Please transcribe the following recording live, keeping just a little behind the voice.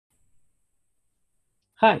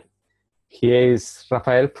Hi, here is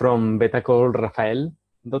Rafael from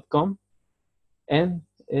betacallrafael.com, and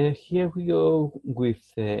here we go with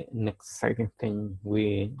an exciting thing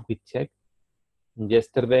we checked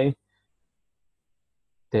yesterday.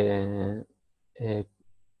 The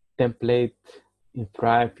template in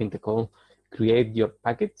Thrive in the call create your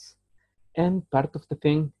packets, and part of the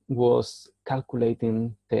thing was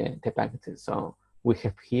calculating the packages. So we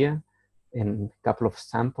have here a couple of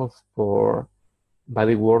samples for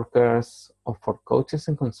BodyWorkers or for coaches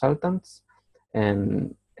and consultants,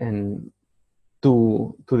 and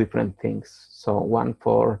two different things. So one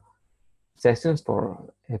for sessions,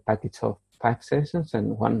 for a package of 5 sessions,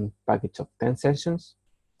 and one package of 10 sessions.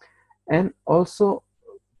 And also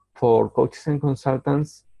for coaches and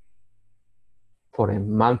consultants for a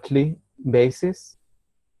monthly basis,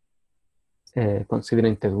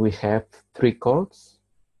 considering that we have 3 calls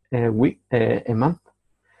a month.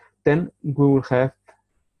 Then we will have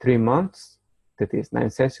 3 months, that is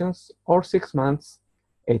 9 sessions, or 6 months,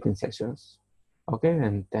 18 sessions. Okay,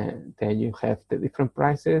 and then you have the different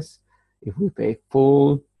prices, if we pay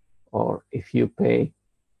full, or if you pay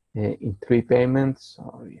in 3 payments,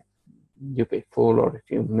 or if you pay full, or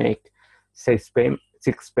if you make 6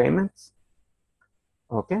 payments.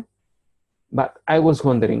 Okay, but I was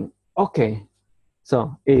wondering, okay,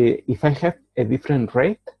 so if I have a different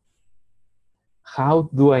rate, how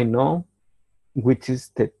do I know which is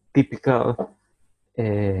the typical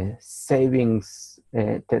savings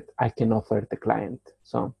that I can offer the client?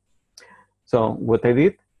 So what I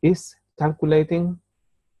did is calculating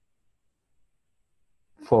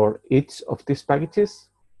for each of these packages,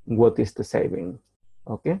 what is the saving,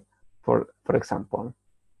 okay? For example,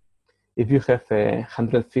 if you have a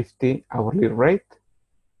 150 hourly rate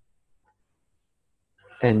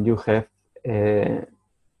and you have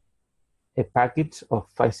a package of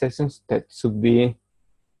 5 sessions that should be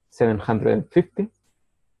 750.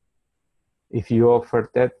 If you offer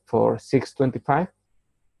that for 625,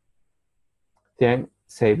 then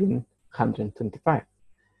saving 125.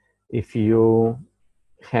 If you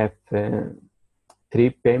have 3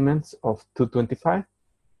 payments of 225,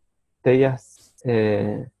 they are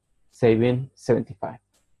saving 75.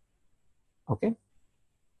 Okay,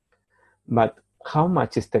 but how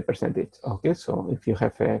much is the percentage? Okay, so if you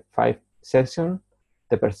have a 5 session,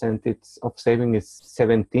 the percentage of saving is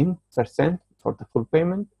 17% for the full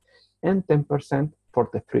payment and 10% for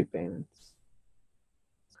the 3 payments.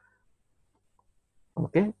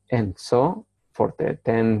 Okay, and so for the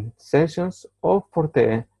 10 sessions, or for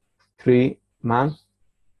the 3 months,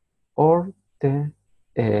 or the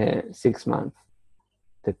 6 months,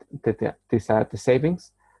 these are the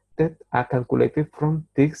savings that are calculated from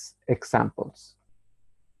these examples.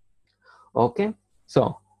 Okay,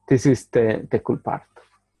 so this is the cool part.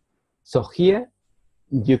 So here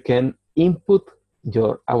you can input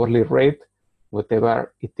your hourly rate,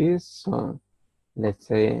 whatever it is. So let's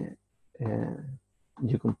say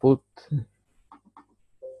you can put,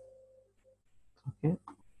 okay,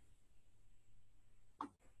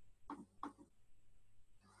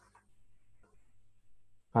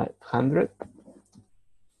 $500.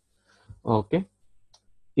 Okay,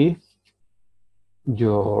 if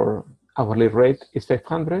your hourly rate is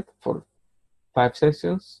 500 for 5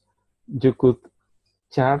 sessions, you could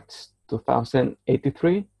charge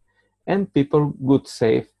 2,083, and people would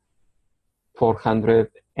save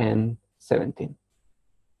 417.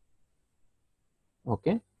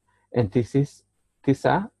 Okay, and these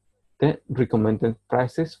are the recommended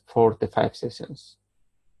prices for the 5 sessions.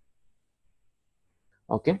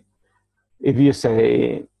 Okay, if you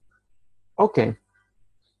say, okay,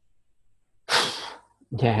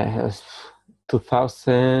 yes,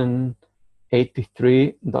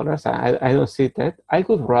 $2,083, I don't see that. I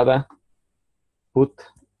would rather put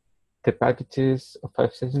the packages of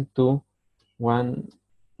 5 sessions to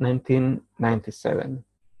 $1,997.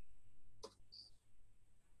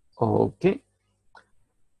 Okay,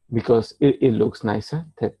 because it looks nicer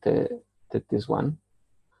that this one.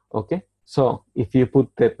 Okay, so if you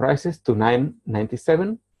put the prices to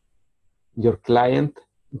 $997, your client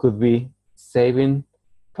could be saving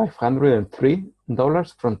 $503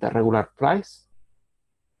 from the regular price.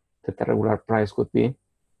 That the regular price would be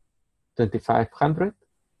 $2,500,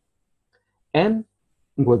 and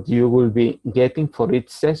what you will be getting for each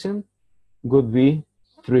session would be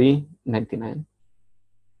 $399.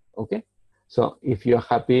 Okay, so if you're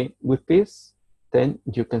happy with this, then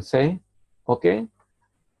you can say, okay,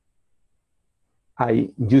 I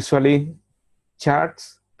usually charge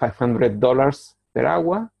 $500 per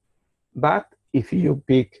hour, but if you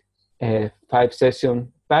pick a 5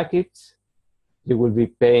 session package, you will be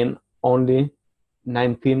paying only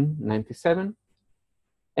 $19.97,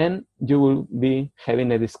 and you will be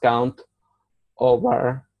having a discount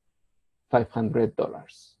over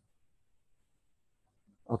 $500.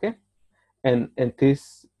 Okay, and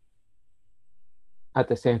this at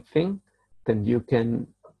the same thing, then you can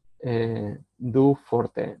do for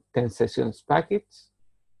the 10 sessions package,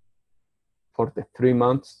 for the 3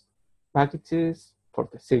 months packages, for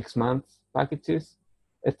the 6 months packages,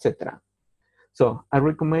 etc. So I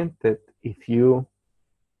recommend that if you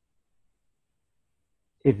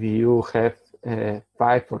have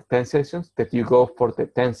 5 or 10 sessions, that you go for the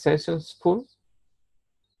 10 sessions full.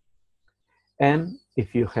 And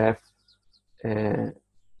if you have a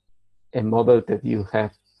model that you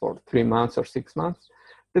have for 3 months or 6 months,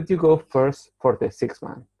 that you go first for the 6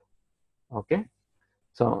 months. Okay,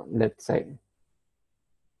 so let's say,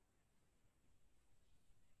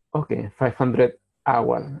 okay, 500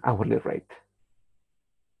 hourly rate.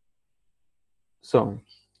 So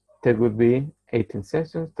there would be 18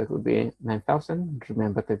 sessions, that would be 9,000.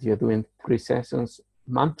 Remember that you're doing 3 sessions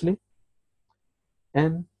monthly.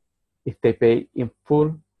 And if they pay in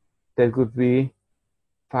full, that would be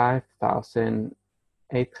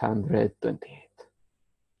 5,828.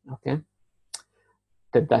 Okay,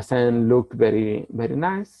 that doesn't look very, very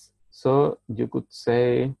nice. So you could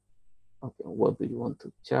say, okay, what do you want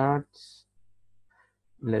to charge?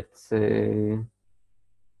 Let's say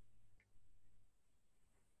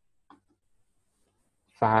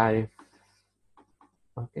 5,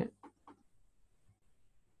 okay,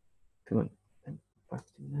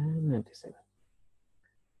 59.97.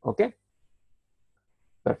 Okay,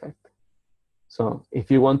 perfect. So if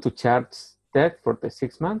you want to charge that for the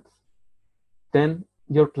 6 months, then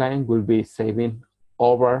your client will be saving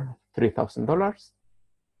over $3,000,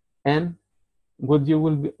 and what you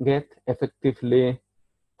will get effectively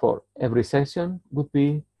for every session would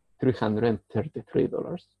be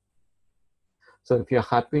 $333. So if you're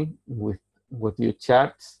happy with what you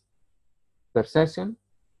charge per session,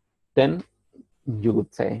 then you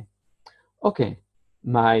would say, okay,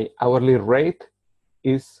 my hourly rate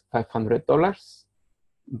is $500,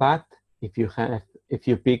 but if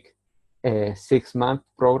you pick a 6-month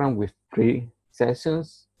program with 3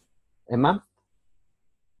 sessions a month,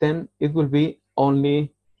 then it will be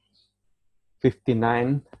only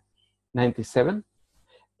 $59.97,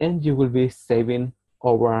 and you will be saving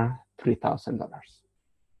over $3,000.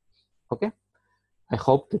 Okay, I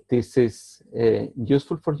hope that this is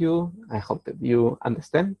useful for you. I hope that you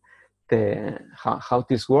understand how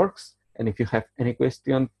this works. And if you have any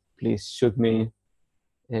question, please shoot me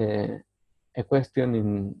a question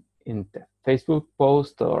in the Facebook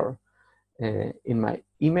post or in my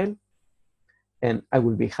email, and I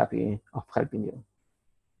will be happy of helping you.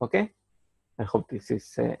 Okay, I hope this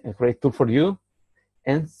is a great tool for you,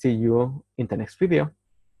 and see you in the next video.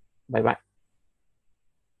 Bye-bye.